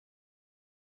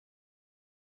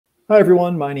Hi,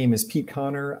 everyone. My name is Pete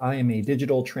Connor. I am a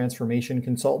digital transformation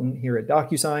consultant here at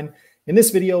DocuSign. In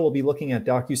this video, we'll be looking at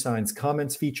DocuSign's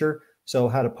comments feature. So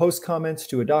how to post comments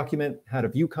to a document, how to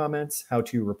view comments, how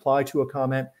to reply to a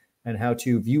comment, and how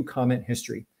to view comment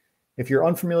history. If you're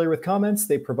unfamiliar with comments,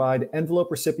 they provide envelope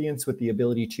recipients with the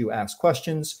ability to ask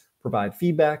questions, provide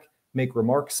feedback, make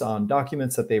remarks on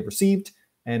documents that they've received,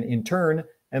 and in turn,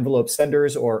 envelope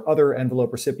senders or other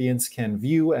envelope recipients can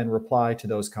view and reply to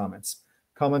those comments.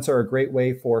 Comments are a great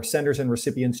way for senders and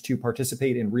recipients to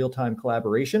participate in real-time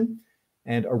collaboration,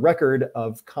 and a record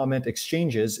of comment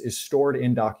exchanges is stored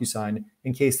in DocuSign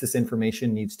in case this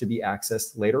information needs to be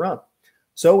accessed later on.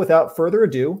 So without further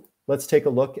ado, let's take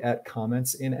a look at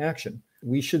comments in action.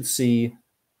 We should see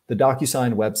the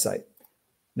DocuSign website.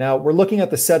 Now we're looking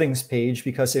at the settings page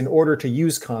because in order to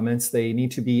use comments, they need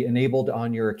to be enabled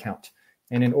on your account.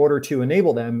 And in order to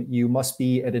enable them, you must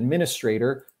be an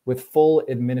administrator with full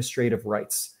administrative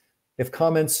rights. If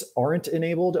comments aren't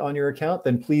enabled on your account,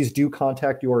 then please do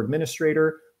contact your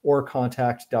administrator or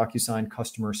contact DocuSign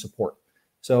customer support.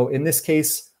 So in this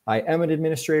case, I am an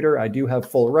administrator. I do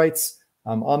have full rights.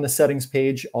 On the settings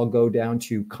page, I'll go down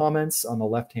to comments on the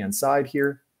left-hand side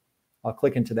here. I'll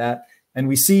click into that, and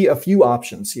we see a few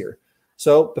options here.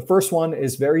 So the first one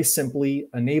is very simply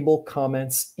enable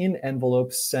comments in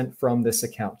envelopes sent from this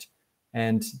account.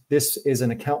 And this is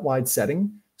an account-wide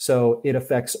setting, so it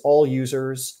affects all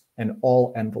users and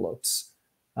all envelopes.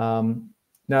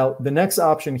 Now, the next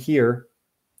option here,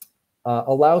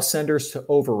 allow senders to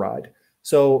override.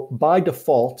 So by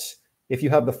default, if you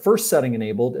have the first setting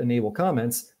enabled, enable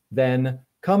comments, then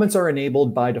comments are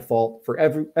enabled by default for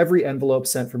every envelope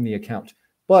sent from the account.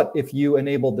 But if you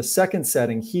enable the second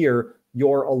setting here,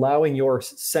 you're allowing your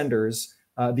senders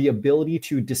the ability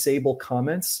to disable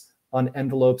comments on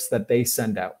envelopes that they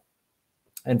send out.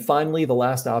 And finally, the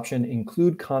last option,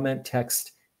 include comment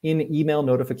text in email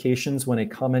notifications when a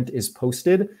comment is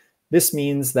posted. This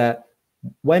means that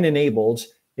when enabled,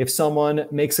 if someone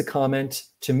makes a comment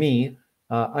to me,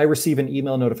 I receive an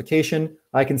email notification.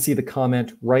 I can see the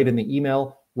comment right in the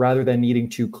email rather than needing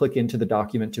to click into the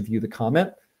document to view the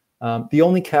comment. The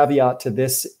only caveat to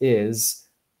this is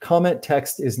comment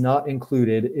text is not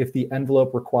included if the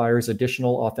envelope requires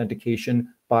additional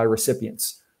authentication by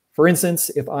recipients. For instance,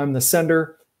 if I'm the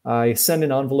sender, I send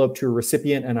an envelope to a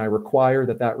recipient and I require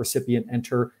that that recipient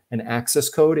enter an access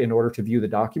code in order to view the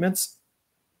documents.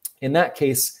 In that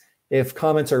case, if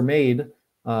comments are made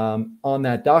on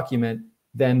that document,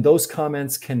 then those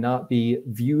comments cannot be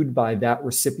viewed by that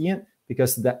recipient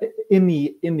because that in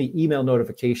the email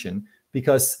notification,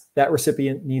 because that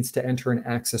recipient needs to enter an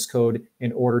access code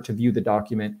in order to view the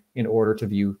document, in order to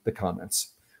view the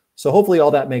comments. So hopefully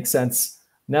all that makes sense.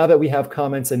 Now that we have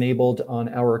comments enabled on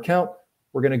our account,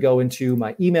 we're going to go into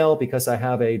my email because I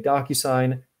have a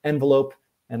DocuSign envelope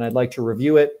and I'd like to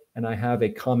review it, and I have a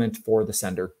comment for the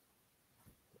sender.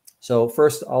 So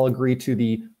first, I'll agree to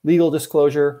the legal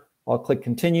disclosure. I'll click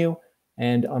continue,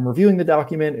 and I'm reviewing the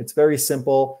document. It's very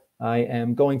simple. I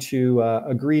am going to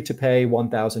agree to pay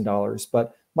 $1,000.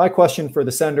 But my question for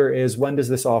the sender is, when does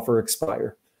this offer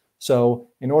expire? So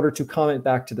in order to comment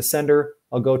back to the sender,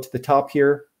 I'll go to the top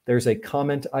here. There's a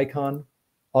comment icon.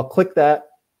 I'll click that,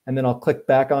 and then I'll click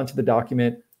back onto the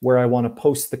document where I want to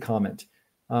post the comment.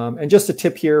 And just a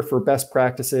tip here for best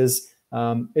practices,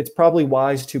 it's probably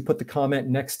wise to put the comment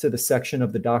next to the section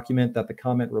of the document that the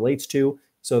comment relates to,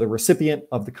 so the recipient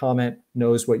of the comment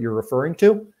knows what you're referring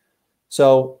to.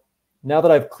 So now that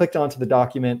I've clicked onto the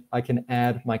document, I can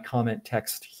add my comment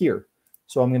text here.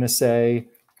 So I'm going to say,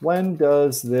 when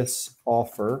does this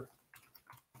offer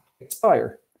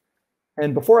expire?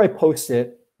 And before I post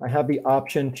it, I have the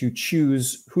option to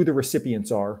choose who the recipients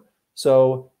are.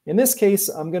 So in this case,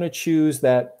 I'm going to choose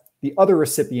that the other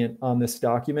recipient on this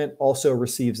document also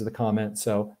receives the comment.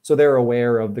 So they're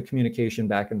aware of the communication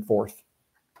back and forth.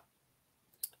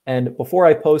 And before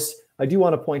I post, I do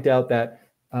want to point out that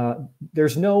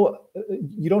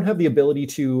you don't have the ability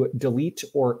to delete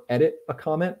or edit a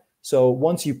comment. So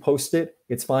once you post it,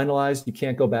 it's finalized. You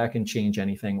can't go back and change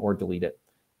anything or delete it.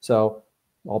 So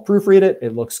I'll proofread it.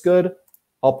 It looks good.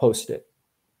 I'll post it.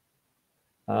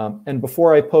 And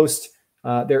before I post,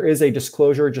 there is a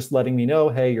disclosure just letting me know,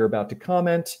 hey, you're about to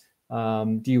comment.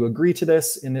 Do you agree to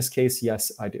this? In this case,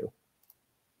 yes, I do.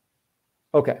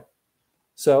 Okay.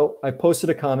 So I posted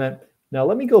a comment. Now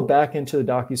let me go back into the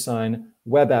DocuSign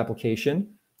web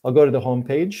application. I'll go to the home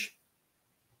page.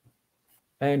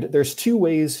 And there's two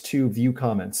ways to view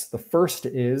comments. The first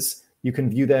is you can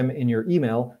view them in your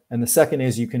email, and the second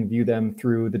is you can view them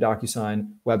through the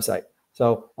DocuSign website.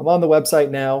 So I'm on the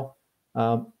website now.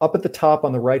 Up at the top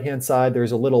on the right-hand side,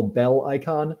 there's a little bell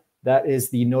icon. that is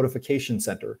the notification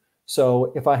center.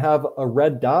 So if I have a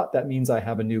red dot, that means I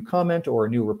have a new comment or a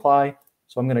new reply.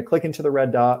 So I'm going to click into the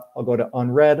red dot. I'll go to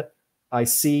unread. I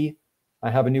see I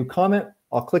have a new comment.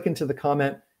 I'll click into the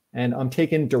comment and I'm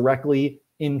taken directly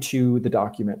into the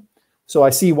document. So I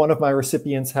see one of my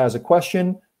recipients has a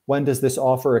question. When does this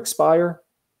offer expire?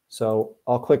 So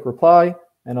I'll click reply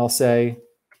and I'll say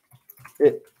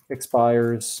it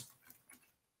expires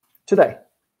today.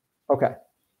 Okay,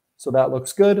 so that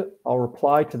looks good. I'll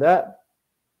reply to that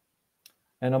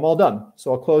and I'm all done.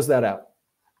 So I'll close that out.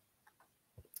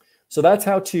 So that's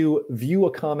how to view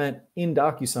a comment in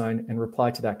DocuSign and reply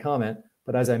to that comment.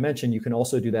 But as I mentioned, you can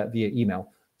also do that via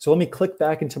email. So let me click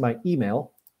back into my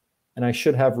email and I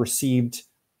should have received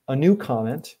a new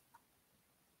comment.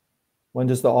 When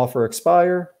does the offer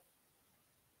expire?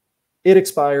 It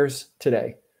expires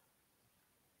today.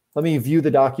 Let me view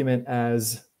the document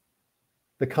as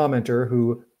the commenter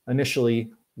who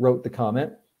initially wrote the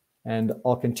comment, and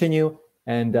I'll continue.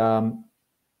 And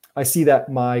I see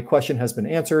that my question has been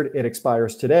answered. It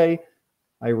expires today.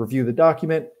 I review the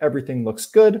document. Everything looks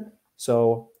good.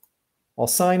 So I'll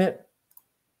sign it.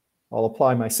 I'll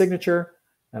apply my signature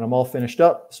and I'm all finished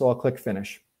up. So I'll click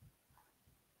finish.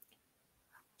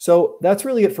 So that's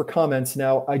really it for comments.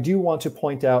 Now, I do want to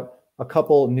point out a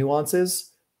couple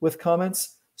nuances with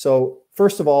comments. So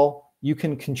first of all, you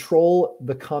can control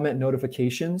the comment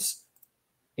notifications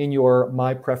in your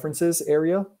My Preferences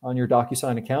area on your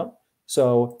DocuSign account.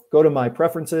 So go to My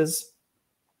Preferences.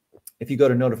 If you go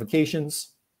to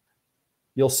Notifications,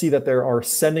 you'll see that there are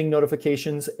sending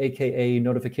notifications, aka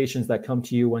notifications that come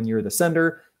to you when you're the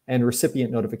sender, and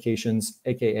recipient notifications,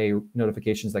 aka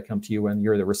notifications that come to you when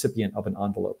you're the recipient of an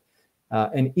envelope.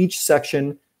 And each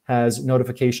section has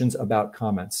notifications about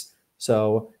comments.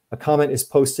 So a comment is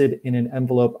posted in an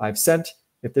envelope I've sent.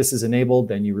 If this is enabled,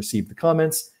 then you receive the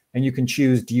comments. And you can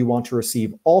choose, do you want to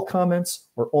receive all comments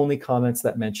or only comments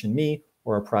that mention me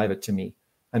or are private to me?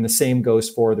 And the same goes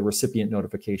for the recipient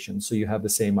notifications. So you have the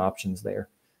same options there.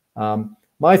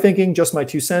 My thinking, just my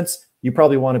 2 cents, you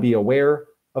probably want to be aware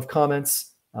of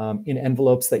comments in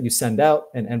envelopes that you send out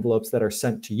and envelopes that are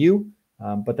sent to you.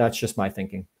 But that's just my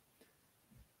thinking.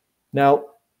 Now,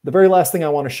 the very last thing I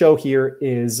want to show here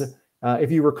is,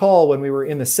 if you recall, when we were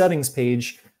in the settings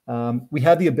page, we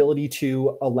had the ability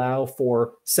to allow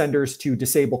for senders to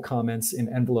disable comments in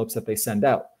envelopes that they send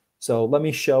out. So let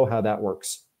me show how that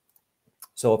works.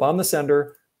 So if I'm the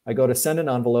sender, I go to send an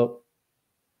envelope.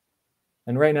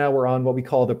 And right now we're on what we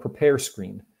call the prepare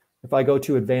screen. If I go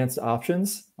to advanced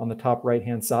options on the top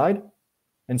right-hand side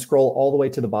and scroll all the way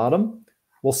to the bottom,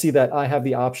 we'll see that I have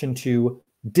the option to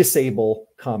disable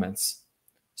comments.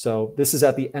 So this is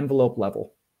at the envelope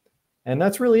level. And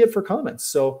that's really it for comments.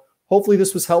 So hopefully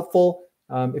this was helpful.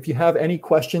 If you have any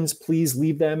questions, please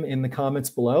leave them in the comments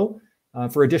below.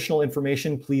 For additional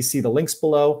information, please see the links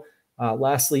below.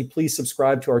 Lastly, please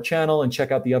subscribe to our channel and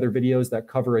check out the other videos that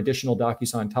cover additional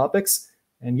DocuSign topics.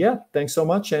 And yeah, thanks so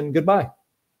much and goodbye.